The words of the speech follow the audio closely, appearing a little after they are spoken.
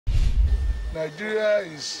Nigeria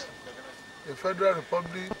is a federal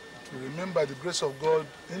republic to remain by the grace of God,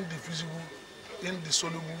 indivisible,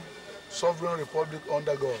 indissoluble, sovereign republic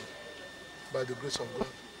under God, by the grace of God.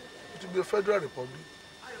 It will be a federal republic.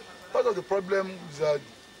 Part of the problem is that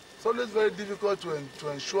it's always very difficult to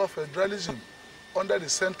ensure federalism under the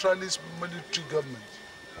centralist military government.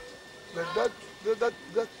 But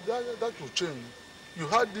that will change. You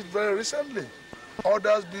heard it very recently.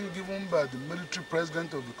 Orders being given by the military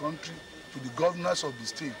president of the country to the governors of the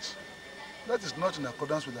state. That is not in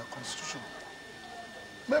accordance with our constitution.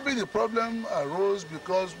 Maybe the problem arose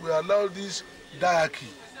because we allowed this diarchy.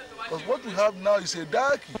 Because what we have now is a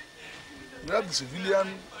diarchy. We have the civilian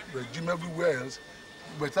regime everywhere else,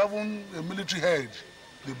 but having a military head.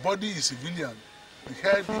 The body is civilian, the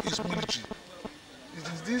head is military. It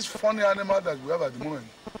is this funny animal that we have at the moment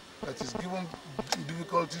that is giving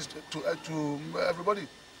difficulties to everybody.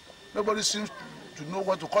 Nobody seems to know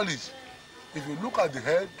what to call it. If you look at the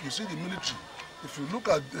head, you see the military. If you look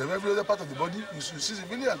at every other part of the body, you see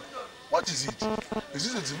civilian. What is it?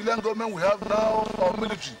 Is this a civilian government we have now or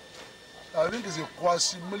military? I think it's a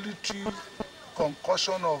quasi-military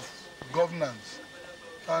concussion of governance.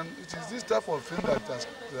 And it is this type of thing that has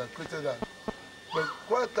created that. But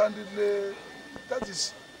quite candidly, that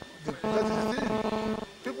is the thing.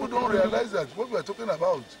 People don't realize that what we are talking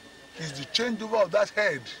about is the changeover of that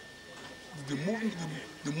head, the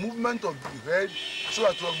movement of the head, so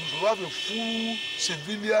that we have a full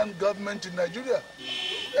civilian government in Nigeria.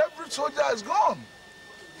 Every soldier is gone.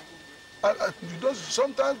 You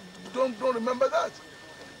sometimes don't remember that.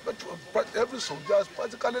 But every soldier has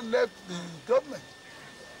practically left the government,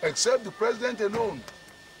 except the president alone.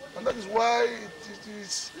 And that is why it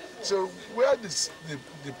is so where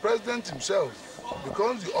the president himself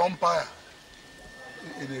becomes the umpire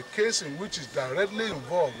in a case in which he's directly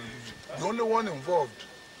involved, the only one involved.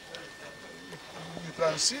 You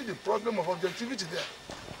can see the problem of objectivity there.